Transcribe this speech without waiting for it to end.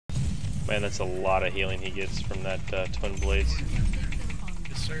Man, that's a lot of healing he gets from that twin blades.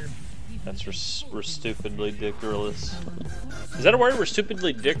 Yes, sir. That's Restupidly Dicrilous. Is that a word?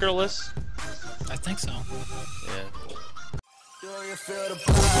 Restupidly Dicrilous? I think so. Yeah.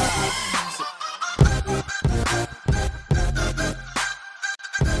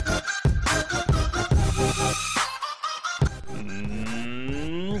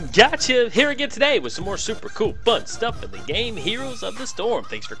 Gotcha! Here again today with some more super cool fun stuff in the game, Heroes of the Storm.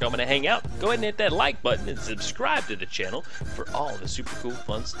 Thanks for coming to hang out. Go ahead and hit that like button and subscribe to the channel for all the super cool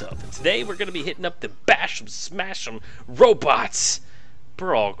fun stuff. And today we're going to be hitting up the bash 'em, smash 'em robots.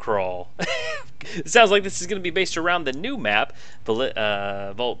 Brawl crawl. It sounds like this is going to be based around the new map,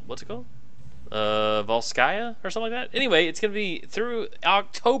 what's it called? Volskaya or something like that. Anyway, it's going to be through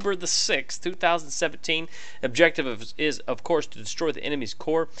October the 6th, 2017. Objective is, of course, to destroy the enemy's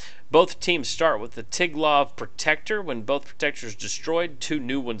core. Both teams start with the Tiglove Protector. When both protectors destroyed, 2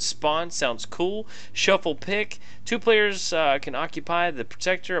 new ones spawn. Sounds cool. Shuffle pick. 2 players can occupy the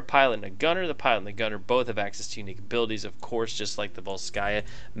Protector, a pilot and a gunner. The pilot and the gunner both have access to unique abilities, of course, just like the Volskaya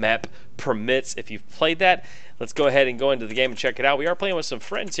map permits. If you've played that, let's go ahead and go into the game and check it out. We are playing with some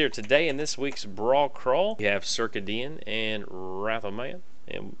friends here today in this week's Brawl Crawl. We have Circadian and Wrathman,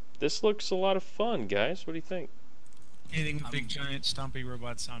 and this looks a lot of fun, guys. What do you think? Anything with big, giant, stompy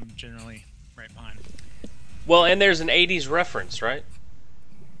robots, I'm generally right behind. Well, and there's an 80s reference, right?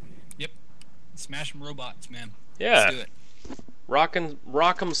 Yep. Smash 'em robots, man. Yeah. Let's do it. Rock'em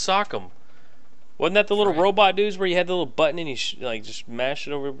sock'em. Wasn't that the little robot dudes where you had the little button and you like just mash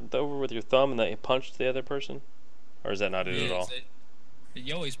it over with your thumb and then you punched the other person? Or is that not it at all?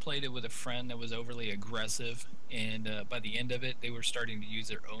 You always played it with a friend that was overly aggressive, and by the end of it, they were starting to use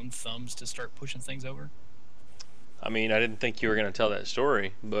their own thumbs to start pushing things over. I mean, I didn't think you were going to tell that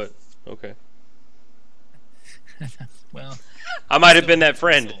story, but okay. Well, I might have been that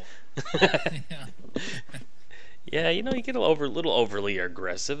friend. Yeah. Yeah, you know, you get a little overly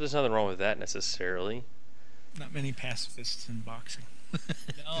aggressive. There's nothing wrong with that necessarily. Not many pacifists in boxing.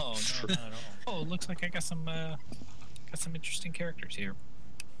 No, not at all. Oh, it looks like I got some interesting characters here.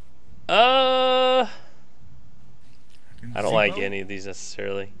 I don't like any of these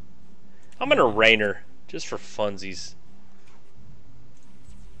necessarily. I'm gonna Rainer just for funsies.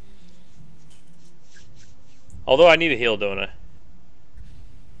 Although I need a heal, don't I?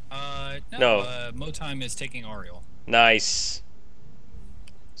 No. Motime is taking Ariel. Nice.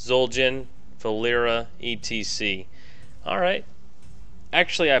 Zul'jin, Valera, etc. Alright.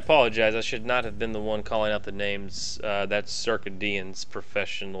 Actually, I apologize. I should not have been the one calling out the names. That's Circadian's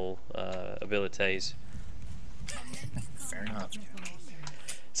professional abilities. Fair enough.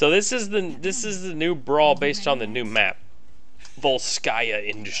 So this is the new Brawl based on the new map, Volskaya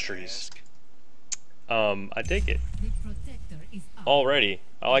Industries. I dig it. Already,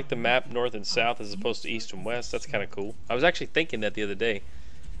 I like the map north and south as opposed to east and west. That's kind of cool. I was actually thinking that the other day.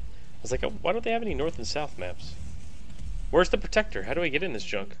 I was like, oh, why don't they have any north and south maps? Where's the Protector? How do I get in this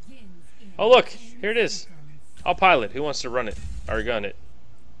junk? Oh look, here it is. I'll pilot. Who wants to run it or gun it?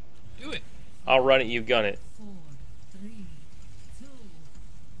 Do it. I'll run it. You gun it.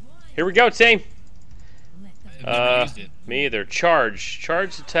 Here we go, team. Me either. Charge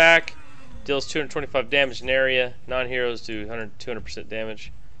attack. Deals 225 damage in area. Non-heroes do 200%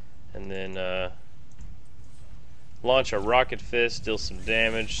 damage. And then launch a rocket fist. Deals some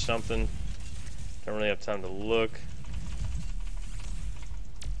damage. Something. Don't really have time to look.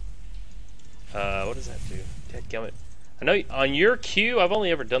 What does that do? Dadgummit. I know on your Q, I've only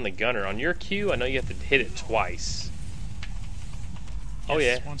ever done the gunner. On your Q, I know you have to hit it twice. Oh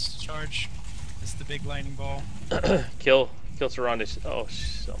yeah. Once to charge. It's the big lightning ball. Kill Tyrande. Oh,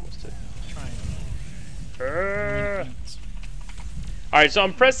 she's almost dead. Alright, so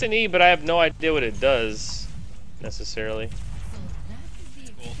I'm pressing E, but I have no idea what it does, necessarily.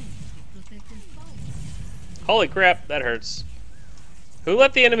 Cool. Holy crap, that hurts. Who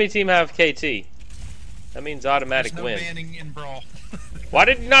let the enemy team have KT? That means automatic There's no win. banning in Brawl. Why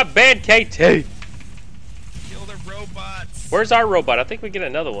did you not ban KT? Kill the robots. Where's our robot? I think we get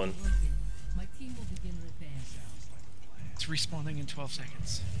another one. It's respawning in 12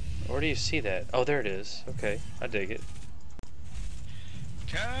 seconds. Where do you see that? Oh, there it is. Okay, I dig it.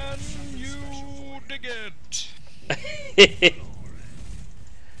 Can you dig it?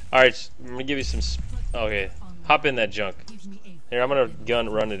 Alright, I'm gonna give you some. Okay, hop in that junk. Here, I'm gonna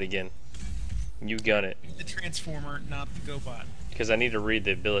run it again. You gun it. The transformer, not the GoBot. Because I need to read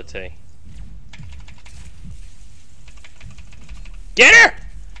the ability. Get her!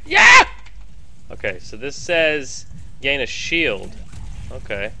 Yeah! Okay, so this says gain a shield.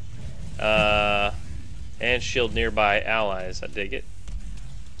 Okay. And shield nearby allies. I dig it.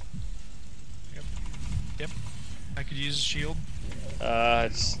 Yep. I could use a shield.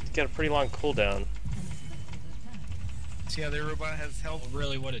 It's got a pretty long cooldown. See how their robot has health?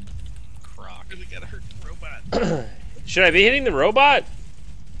 Really, what a crock. Really gotta hurt the robot. Should I be hitting the robot?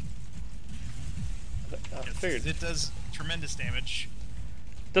 I Yes, figured it does tremendous damage.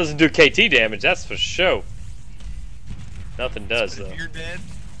 doesn't do KT damage. That's for sure. Nothing does But though. if you're dead,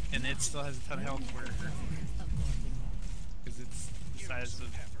 and it still has a ton of health, because it's the size of.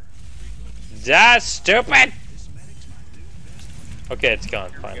 That's stupid. Okay, it's gone.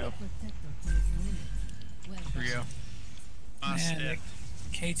 Here we Finally. go. Here we go. Man, Stick.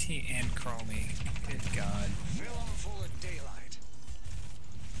 KT and Chromie. Good God.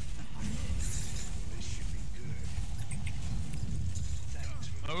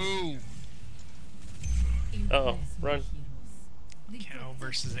 Oh, Uh oh, run. cow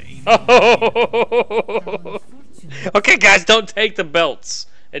versus an angel. Oh. Okay, guys, don't take the belts.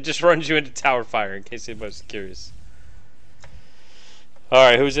 It just runs you into tower fire. In case anybody's curious. All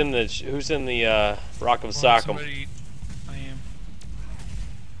right, who's in the Rock of Sock'em? Somebody, I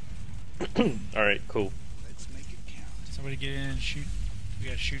am. All right, cool. Somebody get in and shoot. We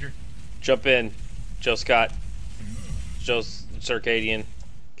got a shooter. Jump in, Joe Scott, Joe Circadian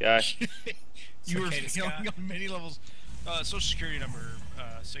guy. You were Cicada failing Scott. on many levels. Social security number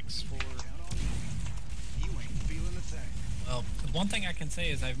 64. Well, the one thing I can say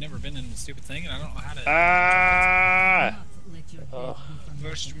is I've never been in the stupid thing, and I don't know how to. Ah!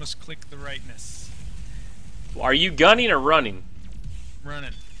 First, you must click the rightness. Are you gunning or running?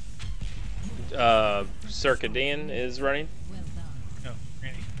 Running. Circadian is running. No,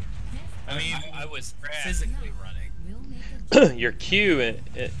 Randy. I mean, I was physically running. Your Q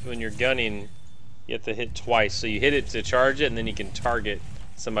when you're gunning, you have to hit twice. So you hit it to charge it, and then you can target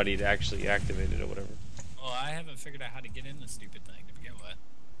somebody to actually activate it or whatever. Well, I haven't figured out how to get in the stupid thing to begin with.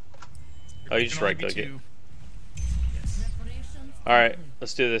 Oh, you it just can only right be click it. 2. Yes. All right,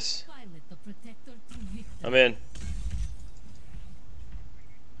 let's do this. I'm in.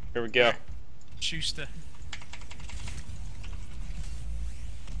 Here we go. Schuster.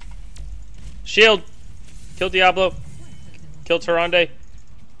 Shield. Kill Diablo. Kill Tyrande.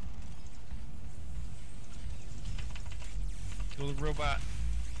 Kill the robot.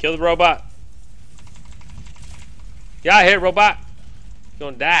 Kill the robot. Yeah, I hit robot.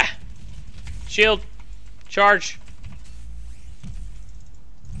 Gonna die. Shield. Charge.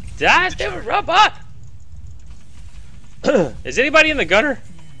 Die, stupid robot. Is anybody in the gunner?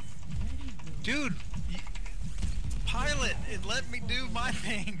 Dude, pilot, it let me do my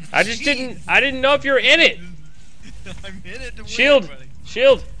thing. I just Jeez. I didn't know if you were in it. I'm in it to win, Shield. buddy.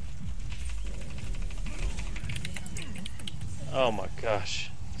 Shield. Oh my gosh.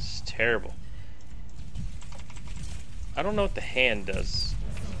 This is terrible. I don't know what the hand does.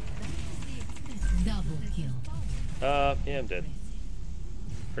 Double kill. Yeah, I'm dead.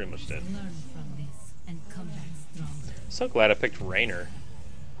 Pretty much dead. Learn from this and come back stronger. So glad I picked Rainer.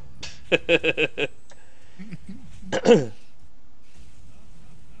 I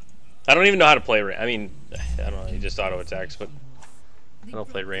don't even know how to play Rainer. I mean, I don't know, he just auto attacks, but I don't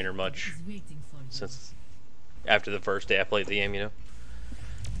play Rainer much since after the first day I played the game, you know.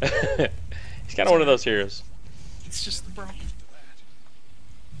 He's kind of one of those heroes. It's just the Brawl.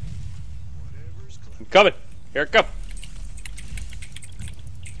 I'm coming. Here I come.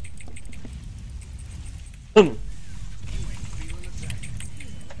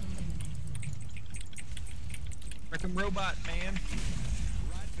 Freaking robot, man.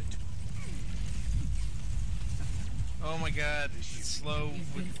 Oh my god, it's slow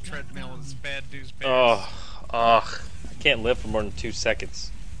with the treadmill is bad news bears. I can't live for more than 2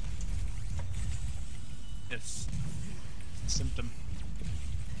 seconds. Yes. Symptom.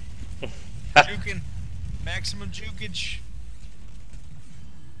 Juking. Maximum jukage.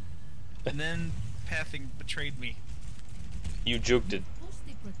 And then pathing betrayed me. You juked it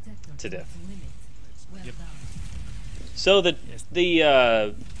to death. Yep. So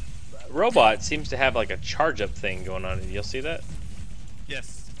the robot seems to have like a charge up thing going on. You'll see that?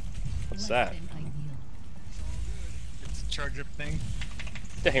 Yes. What's that? It's a charge up thing.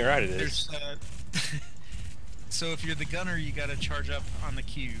 Dang right it is. There's so if you're the gunner, you gotta charge up on the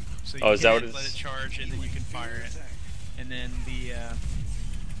Q. So you Oh, is that hit what it, it let is? it charge, and then you can fire it. And then the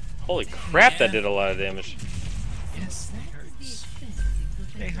Holy crap, that did a lot of damage. yes, they hurts.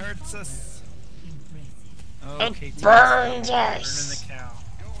 They hurts us. Oh, Okay, burns burning us. the cow.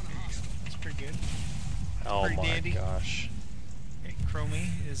 That's pretty good. Oh Pretty my dandy. gosh. Okay, Chromie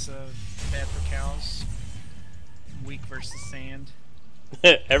is bad for cows. Weak versus sand.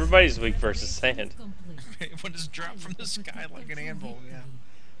 Everybody's weak versus sand. When it's dropped from the sky like an anvil, yeah.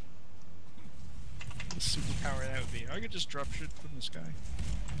 Smashe power that would be. I could just drop shit from the sky.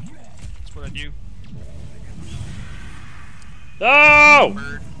 That's what I do. Oh!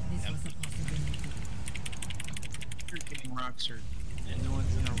 Bird. This was a possibility. You're getting rocks or and no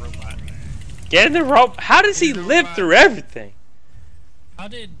one's in a robot. Get in the rope. How does he live through everything? How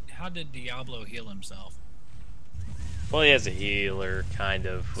did Diablo heal himself? Well, he has a healer, kind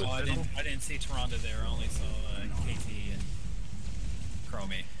of. Oh, I didn't see Taronda there. I only saw KT and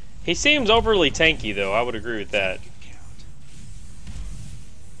Chromie. He seems overly tanky, though. I would agree with that.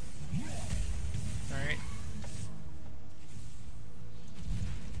 Alright.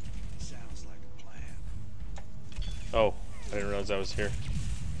 Sounds like a plan. Oh, I didn't realize I was here.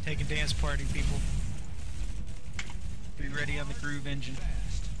 Take a dance party, people. Be ready on the groove engine.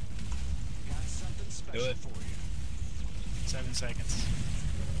 Got something special it. for you. 7 seconds.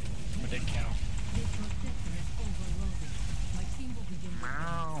 I'm a dead cow. The protector is overloaded. My team will begin.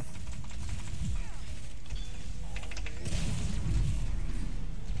 Meow.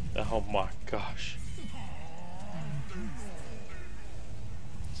 Oh my gosh.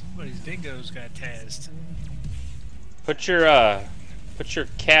 Somebody's dingoes got tazzed. Put your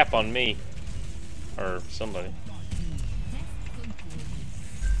cap on me. Or somebody.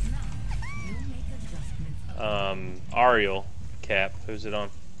 Ariel cap. Who's it on?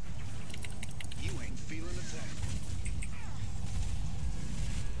 You ain't feeling a thing.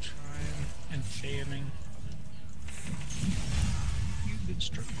 Trying and failing. You've been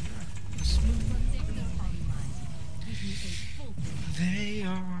struck. They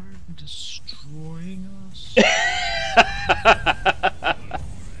are destroying us.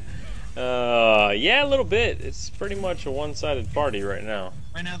 Yeah, a little bit. It's pretty much a one-sided party right now.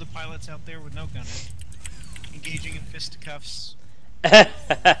 Right now, the pilot's out there with no gun, engaging in fisticuffs. I'm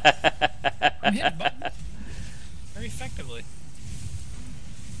hitting buttons very effectively.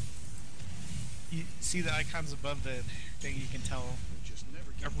 You see the icons above the thing, you can tell Just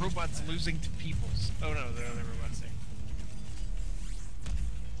never a get robot's losing to peoples. Oh no, the other robot's there.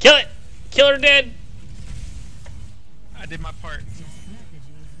 Kill it! Kill her dead! I did my part.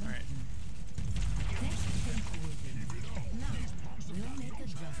 Alright.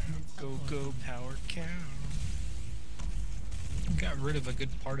 Go, power cow. Got rid of a good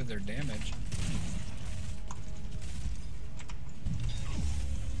part of their damage.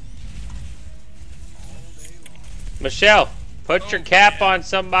 Michelle, put your cap on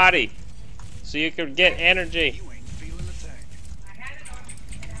somebody so you can get energy. You ain't feeling a thing.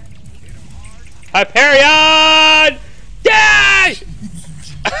 Hyperion! Die!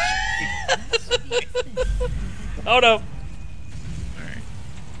 Oh no. Alright.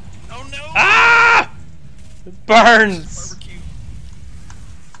 Oh no! Ah! It burns! Barbecue.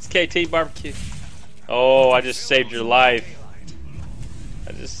 It's KT barbecue. Oh, I just saved your life.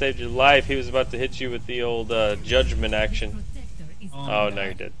 I just saved your life. He was about to hit you with the old judgment action. Oh, no,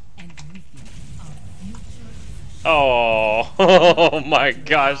 you did. Oh, oh my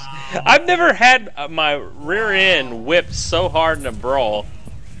gosh. I've never had my rear end whipped so hard in a brawl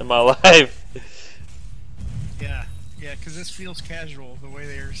in my life. Yeah, because this feels casual, the way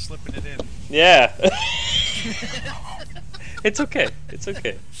they're slipping it in. Yeah. It's okay. It's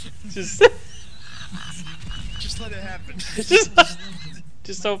okay. Just let it happen.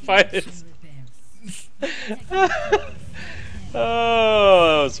 just don't fight it.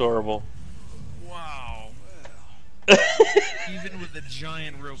 Oh, that was horrible. Wow. Even with a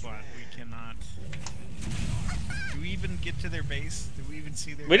giant robot, we cannot. Do we even get to their base? Do we even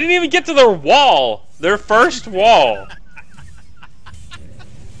see their... We didn't even get to their wall. Their first wall.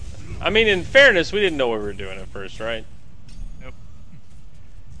 I mean, in fairness, we didn't know what we were doing at first, right? Nope.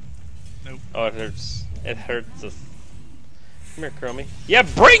 Nope. Oh, it hurts. It hurts us. Come here, Chromie. Yeah,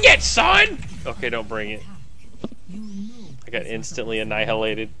 bring it, son! Okay, don't bring it. I got instantly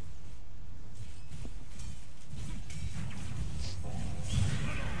annihilated.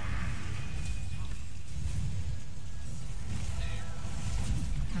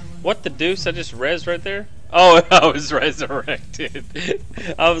 What the deuce? I just rezzed right there? Oh, I was resurrected.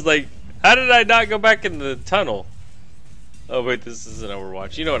 I was like, how did I not go back in the tunnel? Oh, wait, this is an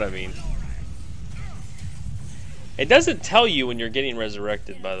Overwatch. You know what I mean. It doesn't tell you when you're getting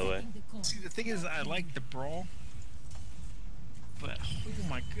resurrected, by the way. See, the thing is, I like the Brawl, but oh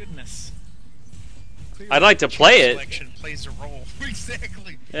my goodness. Clearly, I'd like to play it. Selection plays a role.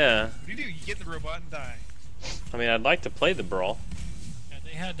 Exactly. Yeah. What do? You get the robot and die. I mean, I'd like to play the Brawl. Yeah,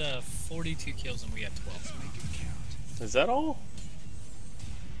 they had 42 kills and we had 12. Make it count. Is that all?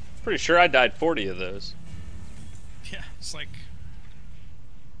 Pretty sure I died 40 of those. Yeah, it's like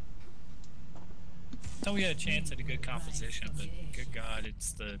thought we had a chance at a good composition, but good God,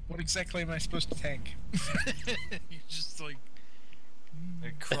 it's the What exactly am I supposed to tank? You're just like...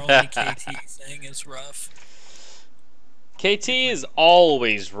 Crowley KT thing is rough. KT is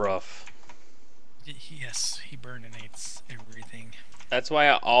always rough. Yes, he burninates everything. That's why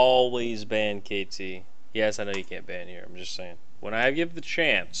I always ban KT. Yes, I know you can't ban here. I'm just saying. When I give the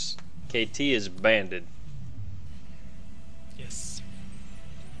chance, KT is banded. Yes.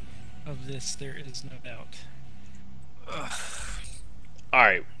 Of this, there is no doubt.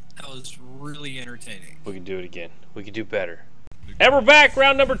 Alright, That was really entertaining. we can do it again. We can do better. And we're back,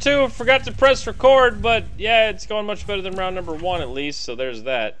 round number 2. Forgot to press record, but yeah, it's going much better than round number 1 at least, so there's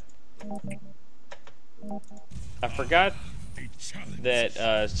that. I forgot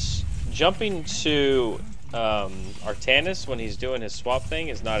that jumping to Artanis when he's doing his swap thing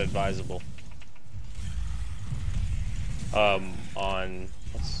is not advisable. On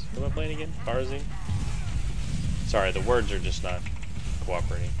who am I playing again? Karazin? Sorry, the words are just not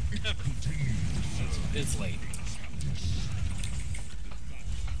cooperating. It's late.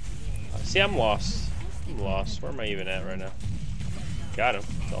 See, I'm lost. I'm lost. Where am I even at right now? Got him.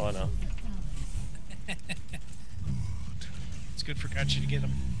 That's all I know. It's good for Gotcha to get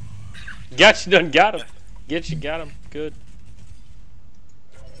him. Got you done. Got him. Get you. Got him. Good.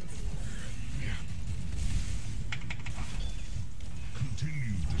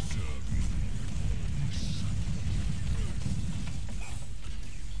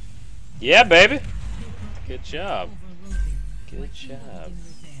 Yeah, baby. Good job. Good job.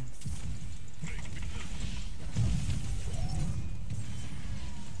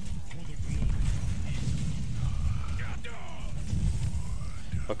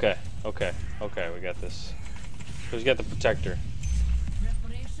 Okay, okay, okay, we got this. Who's got the protector?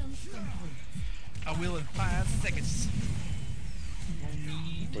 I will in 5 seconds.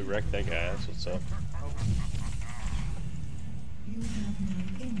 We wrecked that guy, that's what's up.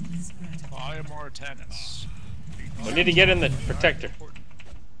 I am Artanis. We need to get in the protector.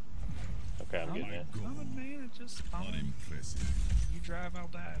 Okay, I'm getting it. Coming, man, it just coming. You drive, I'll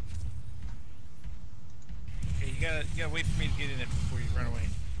dive. Okay, you gotta wait for me to get in it before you run away.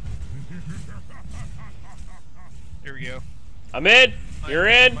 There we go. I'm in! You're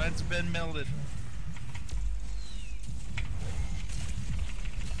in! Mine's been melded.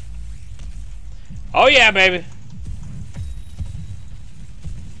 Oh yeah, baby!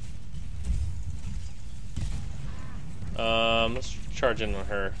 Let's charge in on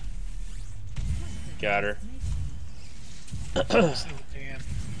her. Got her.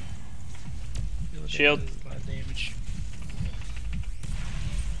 Shield.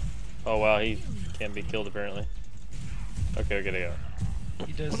 Oh wow, he can't be killed apparently. Okay, we gotta go.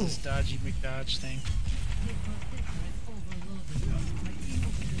 He does this dodgy McDodge thing.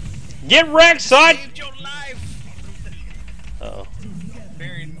 Get wrecked, son! Saved your life! Uh oh.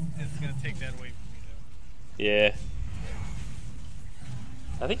 Baron is gonna take that away from me though. Yeah.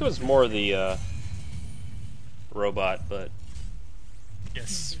 I think it was more the robot, but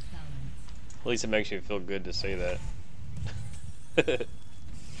Yes. at least it makes you feel good to say that.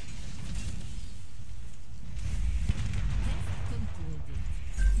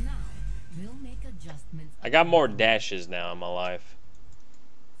 I got more dashes now in my life.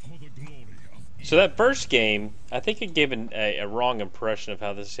 So that first game, I think it gave a wrong impression of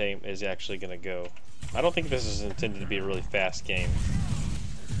how this game is actually going to go. I don't think this is intended to be a really fast game.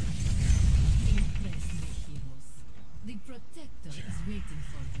 The protector is waiting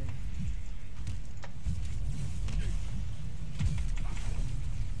for them.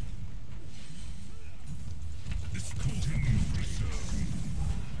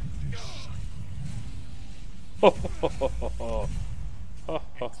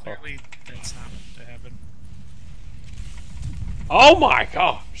 Clearly, that's not to happen. Oh my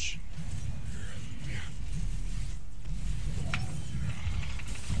gosh!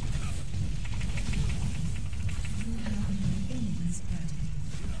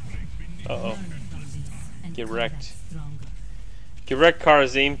 Uh-oh. Get wrecked. Get wrecked,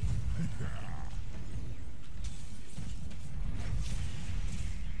 Karazim.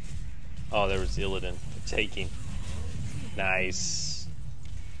 Oh, there was Illidan. Taking. Nice.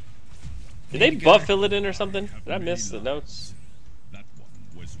 Did they buff Illidan or something? Did I miss the notes? That one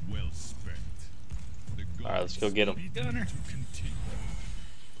was well spent. Alright, let's go get him. Done her.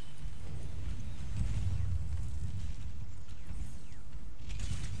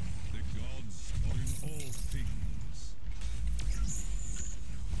 The gods are in all things.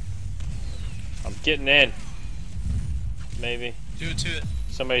 I'm getting in. Maybe. Do it to it.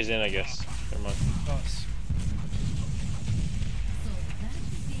 Somebody's in, I guess. Never mind. Us. So that is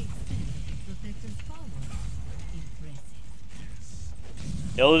the extent of the protector's power.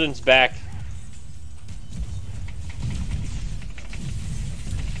 Illidan's back.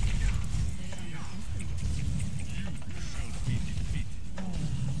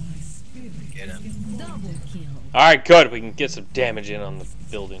 Get him. Double kill. Alright, good. We can get some damage in on the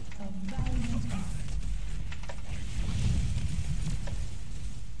building.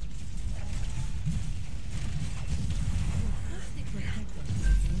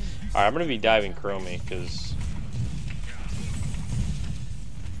 Alright, I'm gonna be diving Chromie, because...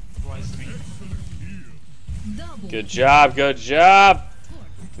 Wise me. Double Good job, good job!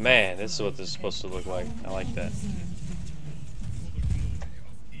 Man, this is what this is supposed to look like. I like that.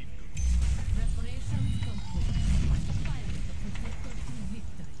 preparations complete. Pilot the protector to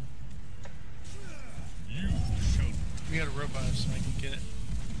victory. We got a robot, so I can get it.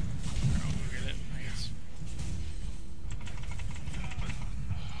 I'll go get it, I guess.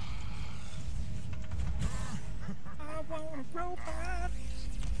 I want a robot.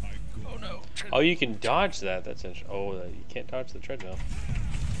 Oh no. Oh, you can dodge that. That's interesting. Oh, you can't dodge the treadmill.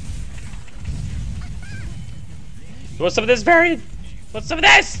 You want some of this variant? Want some of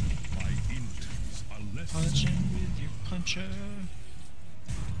this? Punching with your puncher.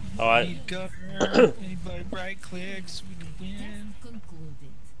 Oh, Need governor. Anybody right clicks, we can win. Test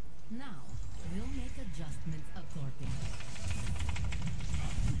concluded. Now, we'll make adjustments accordingly.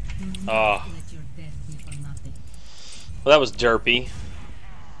 Do not Oh. let your death be for nothing. Well, that was derpy.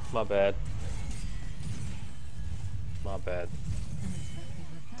 My bad. My bad. An effective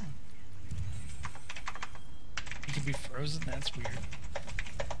attack. You can be frozen, that's weird.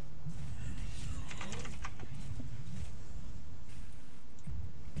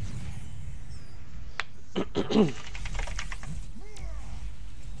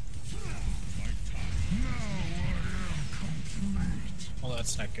 Well,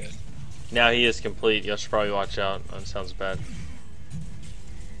 that's not good. Now he is complete. You should probably watch out. That sounds bad.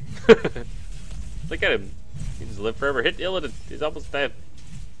 Look at him. He just live forever. Hit Illidan. He's almost dead.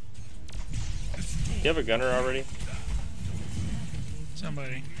 Do you have a gunner already?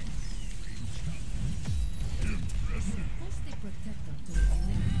 Somebody. Push the protector to its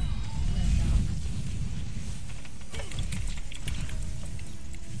limit.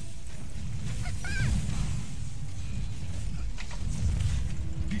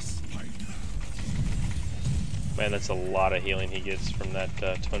 Well done. Man, that's a lot of healing he gets from that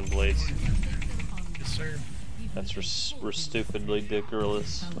twin blades. Yes, sir. That's Restupidly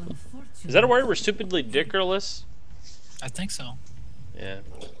Dicrilous. How unfortunate. Is that a word? Restupidly Dicrilous? I think so. Yeah.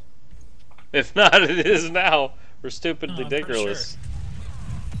 If not, it is now. Restupidly No, I'm pretty Dicrilous.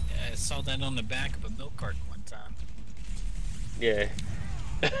 Yeah, I saw that on the back of a milk carton one time. Yeah.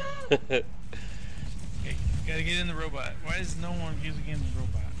 Okay, gotta get in the robot. Why is no one using in the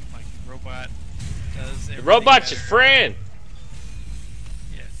robot? Like, the robot does everything The robot's your better. friend.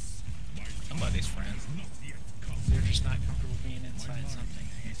 Yes. Somebody's friend. They're just not comfortable being inside something,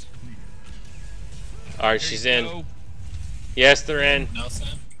 I guess. Alright, There she's you in. go. Yes, they're in. Nelson?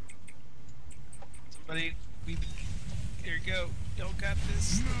 Somebody, here you go. Y'all got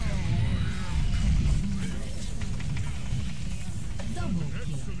this. Double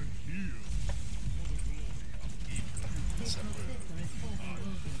kill. The protector is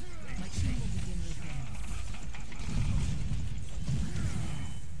overloaded. My team will begin repairing.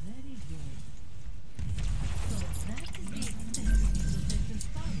 Very good. So that is the extent of the protector's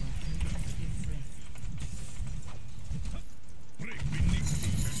power. Impressive.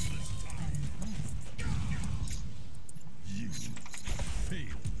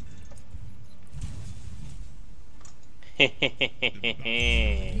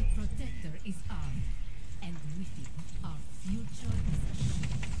 The protector is armed, and with it, our future is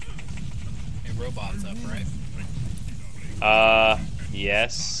assured. Hey, robot's up, right?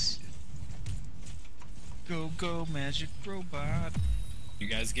 Yes. Go, go, magic robot. You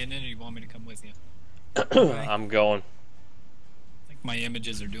guys getting in, or you want me to come with you? I'm going. I think my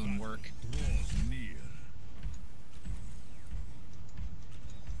images are doing work.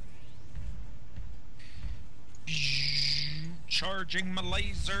 Charging my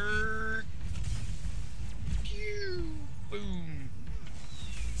laser. Pew! Boom.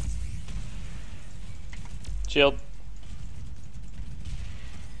 Shield.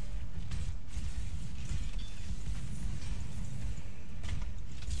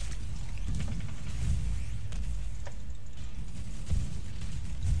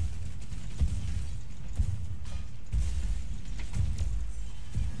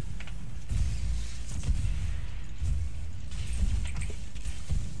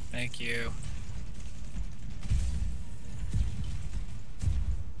 Thank you.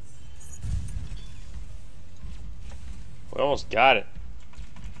 We almost got it.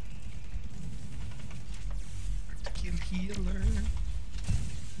 healer.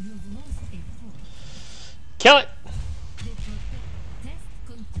 You've lost a force. Kill it! The test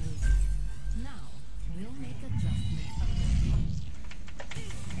concluded. Now, we'll make adjustments accordingly.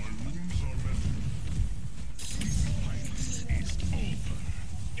 My wounds are mended. This fight is over.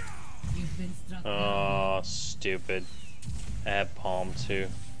 You've been struck down. Oh, stupid. I had palm too.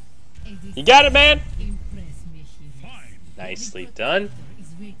 A You got it, man! Impress me, hero. Fine. Nicely The done. protector is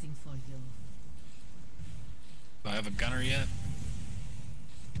waiting for you. Do I have a gunner yet?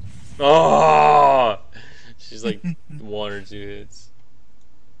 Oh! She's like 1 or 2 hits.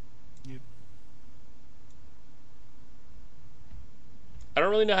 Yep. I don't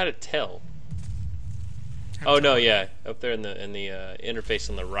really know how to tell. Oh no, yeah, up there in the interface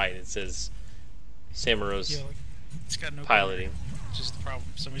on the right, it says Samaro's Yeah, like, it's got no piloting. gunner. It's just the problem.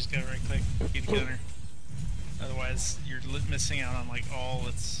 Somebody's got to right click, be the gunner. Otherwise, you're missing out on like all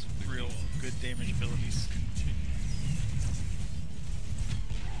its real good damage abilities.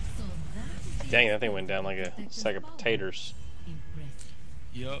 So that is the Dang, that thing went down like a sack of potatoes. impressive.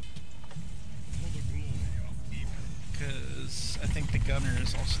 Yup. For the glory of evil. Because I think the gunner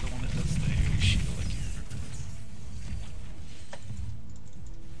is also the one that does the shield. I can't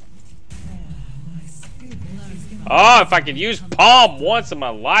remember. Oh, if I could use palm once in my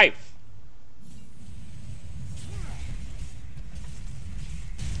life.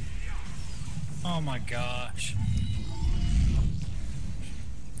 Oh my gosh.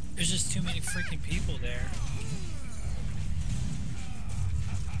 There's just too many freaking people there.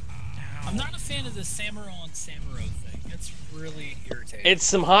 I'm not a fan of the Samuro on Samuro thing. It's really irritating. It's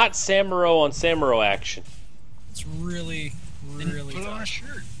some hot Samuro on Samuro action. It's really, And really put it on a tough.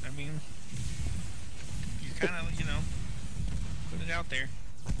 shirt. I mean, you kind of, put it out there.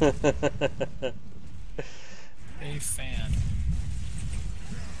 A fan.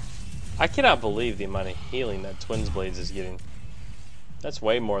 I cannot believe the amount of healing that Twins Blades is getting. That's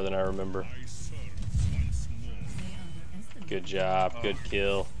way more than I remember. I serve once more. They underestimate Good job, good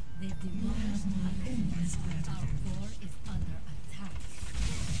kill. the demolished Alliance. Our core is under attack.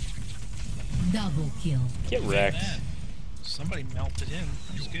 Double kill. Get wrecked. Man, Somebody melted in.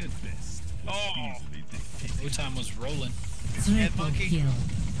 That's good. Oh, Easily defeated. O-Time was rolling. Triple monkey. kill.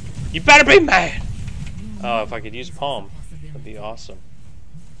 You better be mad! Oh, if I could use palm, that'd be awesome.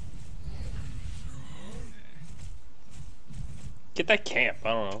 Get that camp. I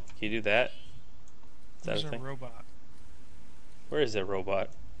don't know. Can you do that? Is that there's a a thing? robot. Where is that robot?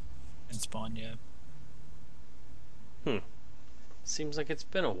 And spawn yet. Seems like it's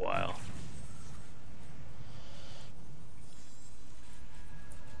been a while.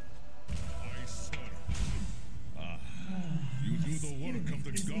 I serve. Ah, you do the work of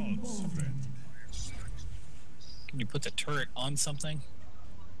the gods, friend. Can you put the turret on something?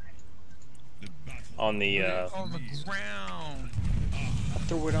 The battle On the, On the ground.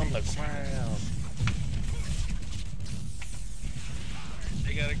 threw it on the ground.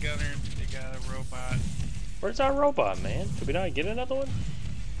 They got a gunner. They got a robot. Where's our robot, man? Did we not get another one?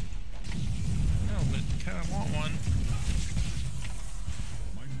 No, but kind of want one.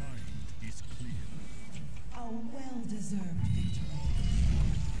 my mind is clear. A well-deserved victory.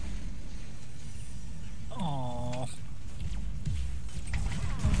 Aww.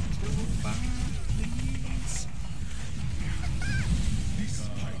 This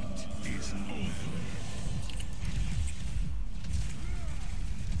fight is over.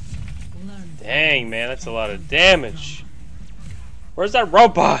 Learn Dang, man, that's a lot of damage. Where's that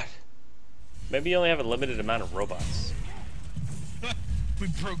robot? Maybe you only have a limited amount of robots. We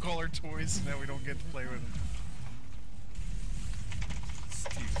broke all our toys, so now we don't get to play with them.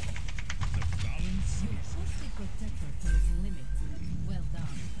 Still, the balance you is pushed the protector to its limit. Well done.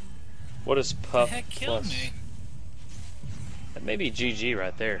 What is The Puff heck killed Plus? me. That may be GG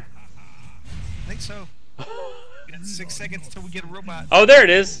right there. I think so. We got 6 seconds till we get a robot. Oh, there it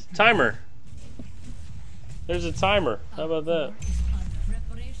is. Timer. There's a timer. How about that? Core is under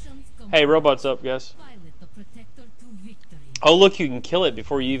preparations Hey, complete. robot's up, guys. Pilot the protector to victory. Oh, look, you can kill it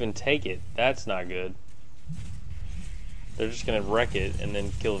before you even take it. That's not good. They're just gonna wreck it and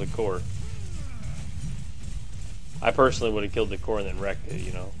then kill the core. I personally would have killed the core and then wrecked it,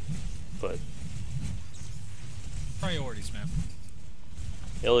 you know. But Priorities, man.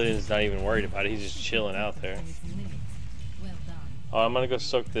 Illidan's not even worried about it. He's just chilling out there. To its limit. Well done. Oh, I'm gonna go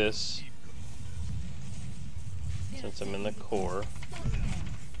soak this since I'm in the core.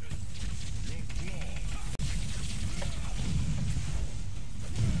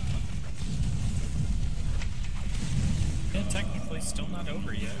 Yeah, technically still not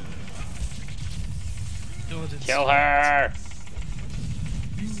over yet. Kill her!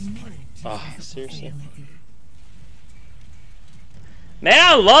 You know Ah, this is a seriously? possibility. Man,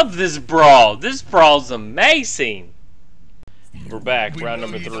 I love this Brawl. This Brawl's amazing. We're back, We round know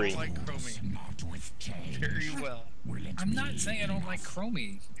number you don't 3. like Chromie very well. I'm not saying I don't like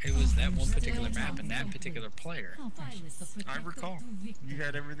Chromie. It was that one particular map and that particular player. I recall. You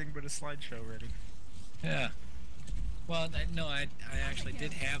had everything but a slideshow ready. Yeah. Well, no, I actually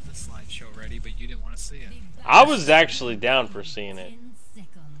did have the slideshow ready, but you didn't want to see it. I was actually down for seeing it.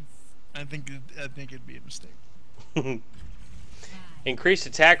 I think it'd be a mistake. Increased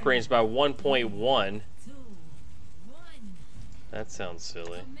attack range by 1.1. That sounds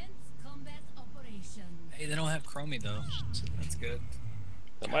silly. Hey, they don't have Chromie though, so that's good.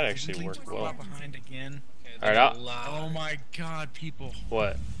 That might actually work well. Robot behind again. Okay, Alright, there's a lot. Oh my God, people!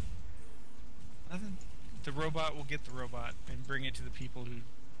 What? Nothing. The robot will get the robot and bring it to the people who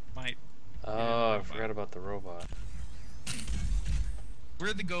might. Oh, I forgot about the robot.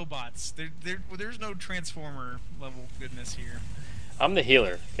 We're the GoBots. There's no Transformer level goodness here. I'm the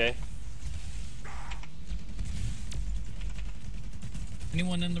healer, okay?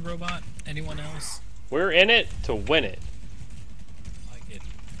 Anyone in the robot? Anyone else? We're in it to win it. Like it.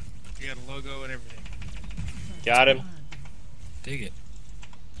 You got a logo and everything. Got him. Dig it.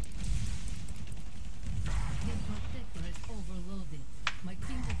 The protector is overloaded. My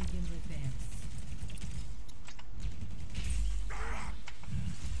team will begin repairs.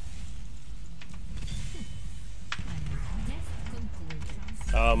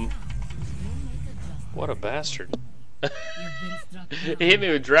 What a bastard. You've been struck He down. hit me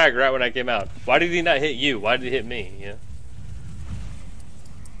with drag right when I came out. Why did he not hit you? Why did he hit me? Yeah.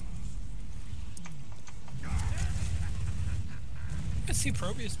 I see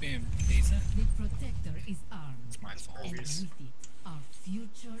Probius being decent. The protector is armed. It's my fault. And with it, our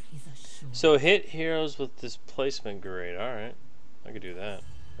future is assured. So hit heroes with displacement grade. Alright. I could do that.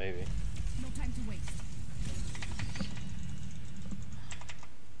 Maybe. No time to waste.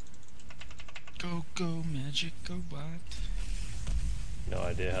 Go, go, magic, GoBot. No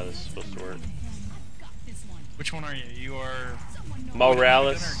idea how this is supposed to work. I've got this one. Which one are you? You are. Someone knows.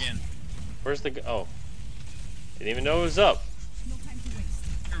 Morales. Gunner again. Where's the... Oh. Didn't even know it was up. No time to waste.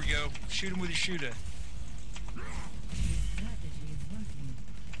 Here we go. Shoot him with your shooter. Your strategy is working.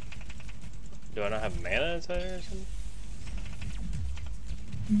 Do I not have mana inside there or something?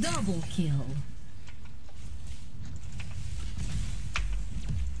 Double kill.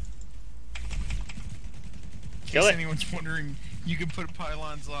 In Kill case it. anyone's wondering, you can put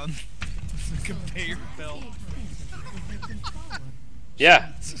pylons on the conveyor belt. Yeah.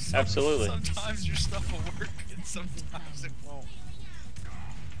 So Absolutely. Sometimes your stuff will work, and sometimes it won't.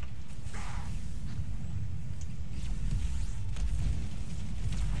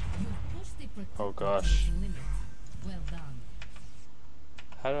 You've pushed the protector Oh, to gosh. its limit. Well done.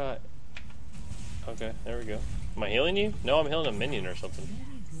 How do I... Okay, there we go. Am I healing you? No, I'm healing a minion or something.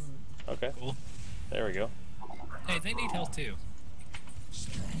 Very good. Okay. Cool. There we go. Hey, they need health too.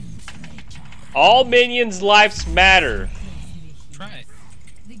 All minions' lives matter. Try it.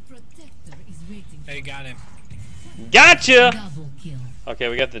 The protector is waiting. Hey, got him. Gotcha! Double kill. Okay,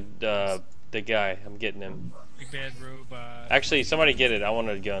 we got the guy. I'm getting him. Big bad robot. Actually, somebody get it. I want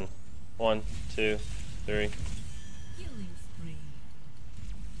a gun. 1, 2, 3. Killing spree.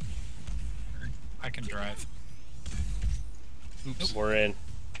 I can drive. Oops. We're in.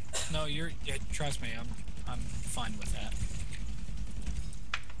 No, you're. Yeah, trust me, I'm fine with that.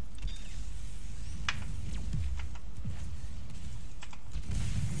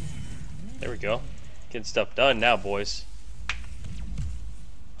 There we go. Getting stuff done now, boys.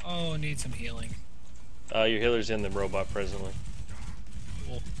 Oh, need some healing. Your healer's in the robot presently.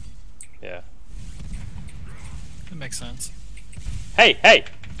 Cool. Yeah. That makes sense. Hey, hey!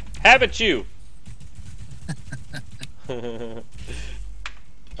 Have it you!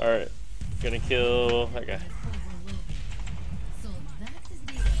 Alright. Gonna kill that guy. Overloaded. So that is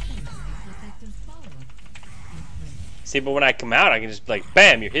the extent of the protector's power. Impressive. See, but when I come out, I can just be like,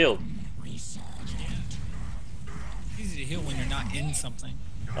 BAM! You're healed. Easy to heal when you're not in something.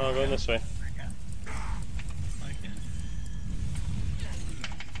 Oh, going this way. Like it.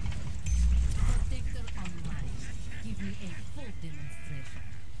 Protector online. Give me a full demonstration.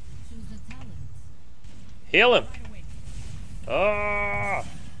 Choose a talent. Heal him! Right away. Oh,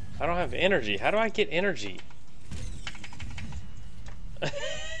 I don't have energy. How do I get energy?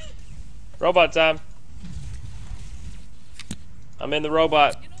 Robot time. I'm in the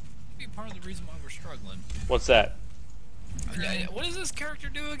robot. You know, maybe part of the reason why we're struggling. What's that? What does this character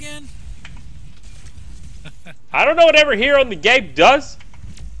do again? I don't know what every hero in the game does.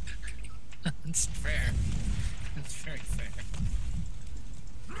 It's fair. It's very fair.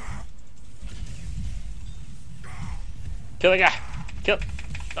 Kill the guy. Kill.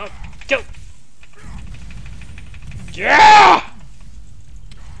 Oh, kill. Yeah!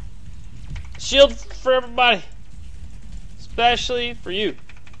 Shield for everybody. Especially for you.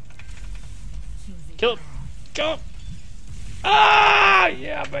 Kill him. Kill him. Ah!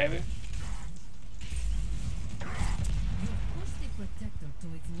 Yeah, baby. You pushed the protector to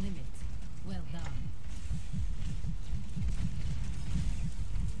its limit. Well done.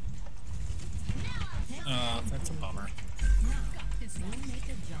 That's a bummer. We'll make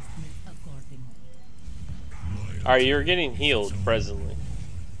adjustments accordingly. Alright, you're getting healed presently.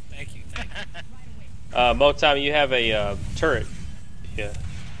 Thank you. Thank you. Motom, you have a turret. Yeah.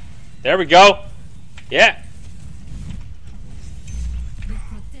 There we go. Yeah. The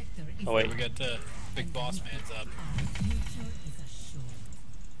protector is Oh wait. We got the big boss man's up. our future is assured.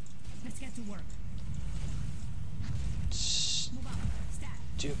 Let's get to work. Move out. Stat.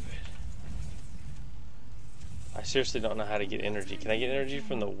 Stupid. I seriously don't know how to get energy. Can I get energy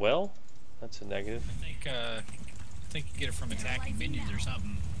from the well? That's a negative. I think you get it from attacking minions or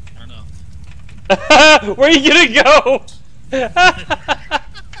something. I don't know. Where are you gonna go?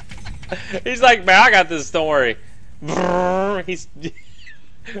 He's like, man, I got this. Don't worry. Brrr, he's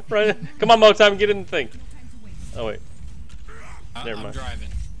run. Come on, Motom, get in the thing. Oh wait. Never I'm mind. driving.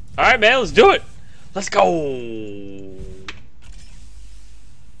 All right, man, let's do it. Let's go.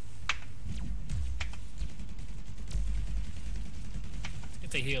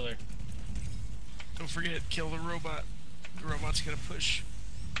 Get the healer. Don't forget, kill the robot. The robot's gonna push.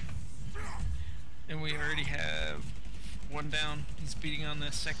 And we already have one down. He's beating on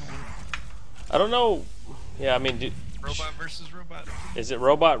the second one. I don't know. Yeah, I mean, Robot versus robot. is it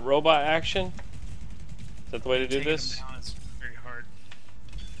robot action? Is that the way to do Taking this? him down is very hard.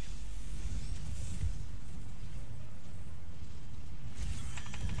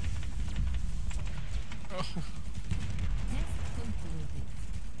 Oh, Test concluded.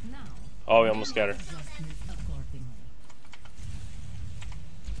 Now, Oh, we almost got her. adjustments accordingly.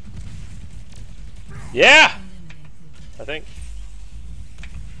 Yeah, Eliminated. I think.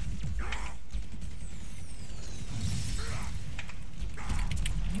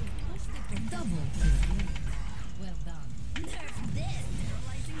 Push the double kill. Well done. There's this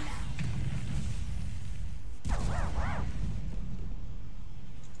sterilizing now.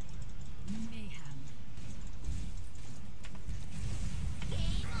 Mayhem.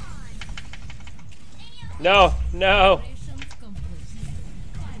 No, no. Operations complete.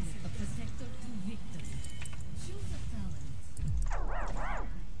 Pilot the protector to victory. Choose a talent.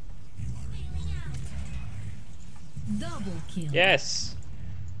 Double kill. Yes.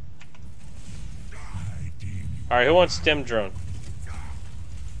 All right, who wants stem drone?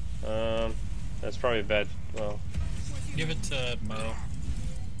 That's probably bad. Well, Give it to Mo.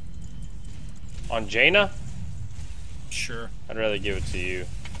 on Jaina, Sure. I'd rather give it to you.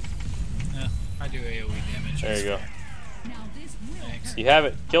 Yeah, I do AoE damage. There you go. Now this will Thanks. You have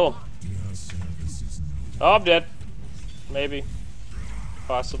it. Kill him. Oh, I'm dead. Maybe.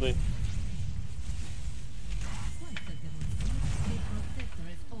 Possibly. quite the demonstration. The protector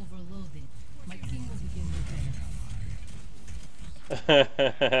is overloaded. My king will begin repair.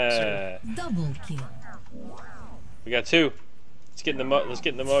 Double kill. We got two. Let's get in the let's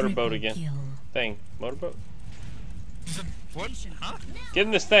get in the motorboat Triple again. kill. Thing. Motorboat. What? Huh? Get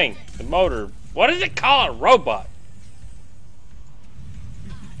in this thing. The motor. What is it called? A robot.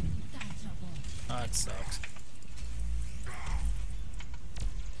 Untouchable. Oh, it sucks.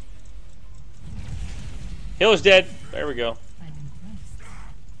 Healer's dead. There we go. I'm impressed.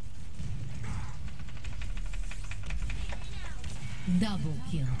 Double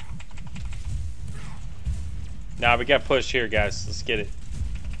kill. Nah, we got pushed here, guys. Let's get it.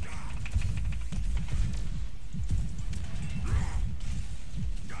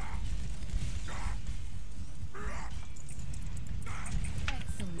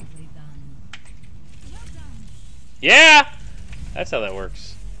 Excellently done. Well done. Yeah! That's how that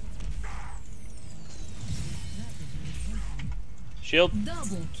works. Shield.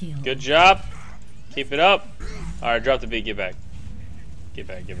 Double kill. Good job. Keep it up. Alright, drop the beat. Get back. Get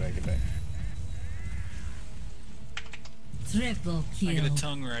back, get back, get back. Triple I kill. get a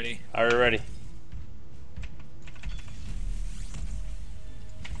tongue ready. Alright, ready.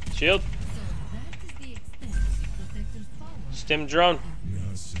 Shield. So that is the extent of the protector's power. Stem drone.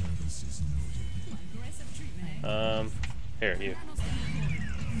 Aggressive treatment. Here, you.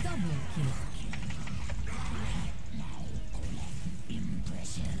 Double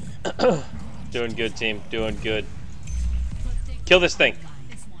kill. Doing good, team. Doing good. Kill this thing.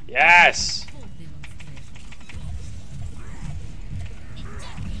 Yes! Full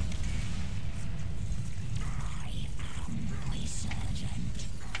demonstration.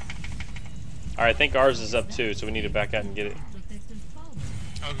 Alright, I think ours is up too, so we need to back out and get it. Protectors power.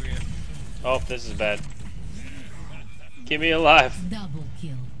 Oh yeah. Oh, this is bad. Keep me alive. Double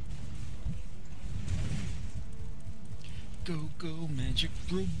kill. Go magic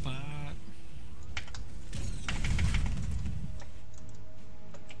robot.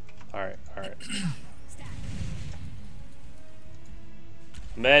 Alright, alright.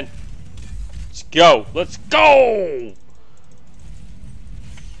 Man. Let's go. Let's go!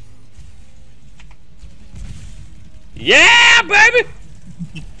 Yeah, baby!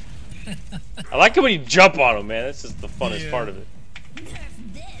 I like it when you jump on them, man. This is the funnest part of it.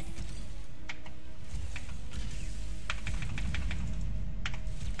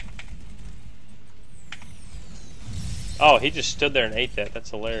 Oh, he just stood there and ate that.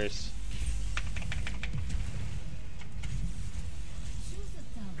 That's hilarious. Choose a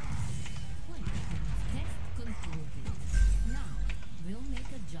tower. Wait. Test concluded. Now, we'll make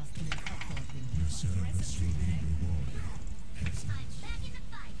adjustments accordingly. I'm back in the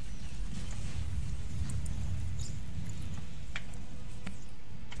fight.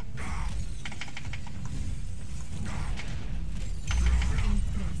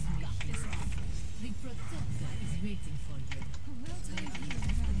 The protector is waiting for you.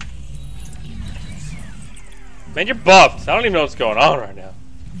 Man, you're buffed. I don't even know what's going on right now.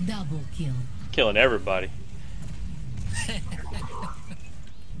 Double kill. Killing everybody.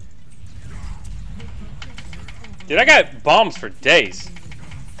 Dude, I got bombs for days.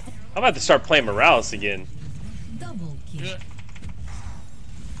 I'm about to start playing Morales again. Double kill.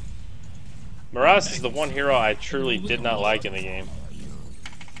 Morales is the one hero I truly did not like in the game.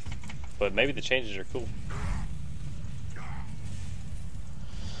 But maybe the changes are cool. You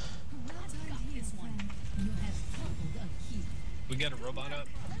have toppled a key. We got a robot up.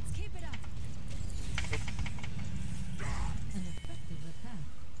 Let's keep it up. An effective attack.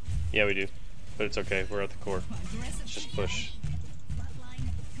 Yeah, we do. But it's okay. We're at the core. Let's just push.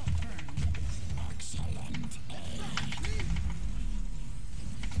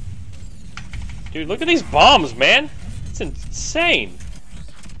 Dude, look at these bombs, man. It's insane.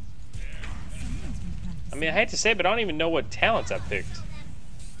 I mean, I hate to say it, but I don't even know what talents I picked.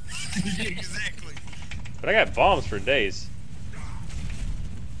 Exactly. But I got bombs for days.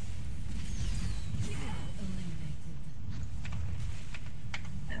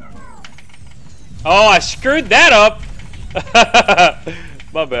 Oh, I screwed that up.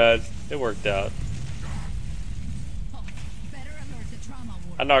 My bad. It worked out.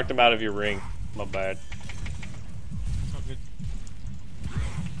 I knocked him out of your ring. My bad. It's all good.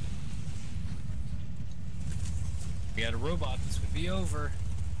 We had a robot. This would be over.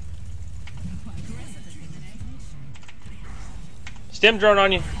 Stim drone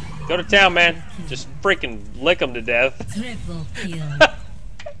on you. Go to town, man. Just freaking lick them to death. Triple kill.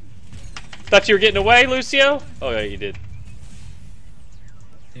 Thought you were getting away, Lucio? Oh, yeah, you did.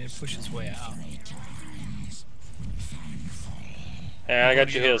 It pushed its way out. Hey, I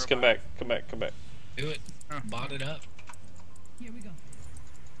got your heals. Come back. Come back. Come back. Do it. Bot it up. Here we go.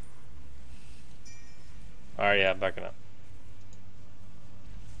 Alright, yeah, backing up.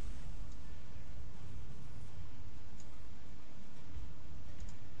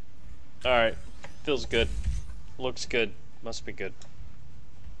 Alright. Feels good. Looks good. Must be good.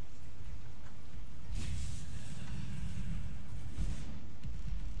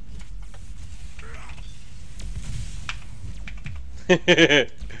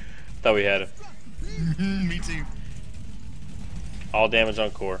 Thought we had him. Me too. All damage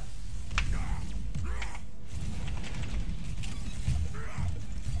on core.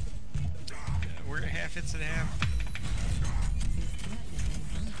 We're at half hits and a half.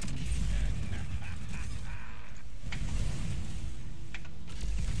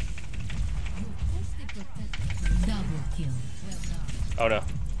 Double kill. Well done. Oh no.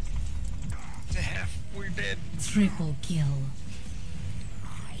 It's a half. We're dead. Triple kill.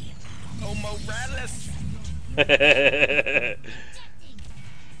 Oh, Morales.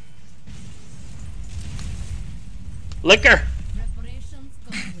 Liquor! Reparations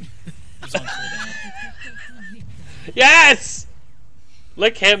complete. It's on cooldown. Yes!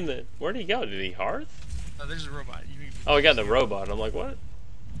 Lick him then. Where'd he go? Did he hearth? Oh, there's a robot. You need Oh, he got the robot. I'm like, what?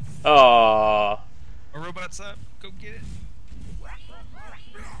 Aww. a robot's up. Go get it.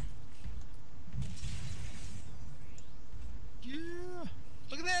 Yeah.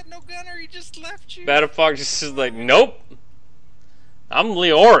 Look at that. No gunner. He just left you. Battlefox just is like, nope. I'm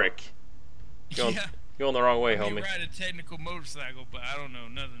Leoric. Going, Yeah. going the wrong way, You homie. ride a technical motorcycle, but I don't know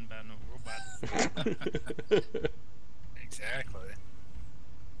nothing about no robot. Exactly.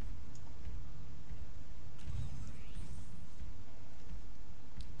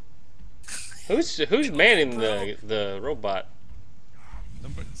 Who's manning the robot?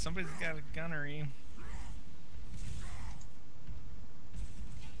 Somebody's got a gunnery.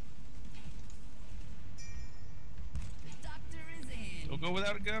 Don't go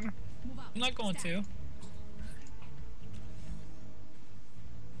without a gun. I'm not going to.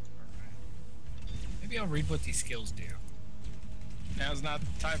 Maybe I'll read what these skills do. Now's not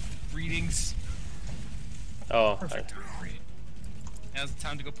the time for readings. Oh, Perfect time to read. Now's the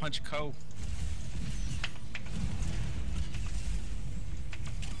time to go punch a co.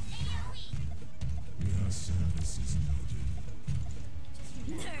 Your service is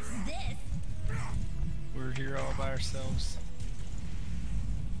noted. We're here all by ourselves.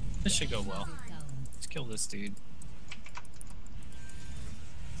 This should go well. Let's kill this dude.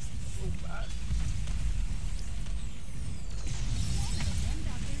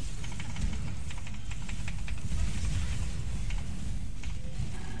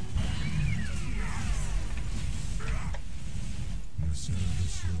 Your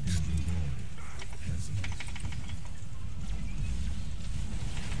service will be rewarded, peasant.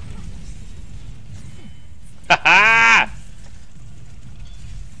 haha!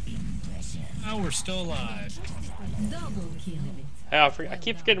 Oh, we're still alive. Double kill. Hey, I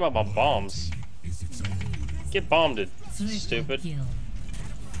keep forgetting about my bombs. Get bombed, stupid. Kill.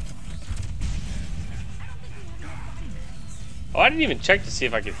 Oh, I didn't even check to see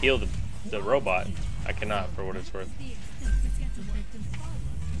if I could heal the robot. I cannot, for what it's worth.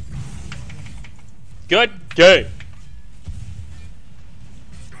 Good game.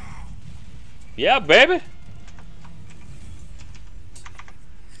 Yeah, baby.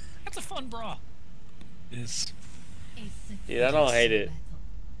 That's a fun brawl. Is Yeah, I don't hate it.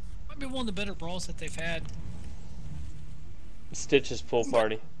 Might be one of the better brawls that they've had. Stitch's pool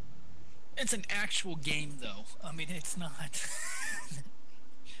party. It's an actual game, though. I mean, it's not.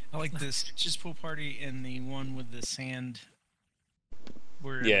 I like this just pool party and the one with the sand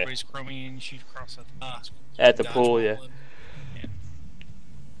where Yeah. everybody's chroming and you shoot across at the At the pool, yeah. Yeah.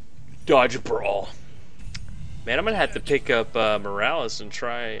 Dodge Brawl. Man, I'm gonna have to pick up Morales and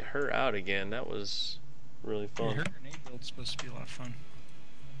try her out again. That was really Yeah, fun. her grenade build's supposed to be a lot of fun.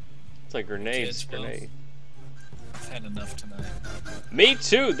 It's like grenades, Kids, well. grenade. I've had enough tonight. Me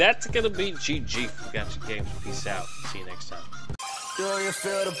too. That's gonna be GG. Gotcha games. Peace out. See you next time. Do you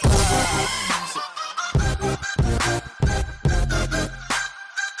feel the vibes?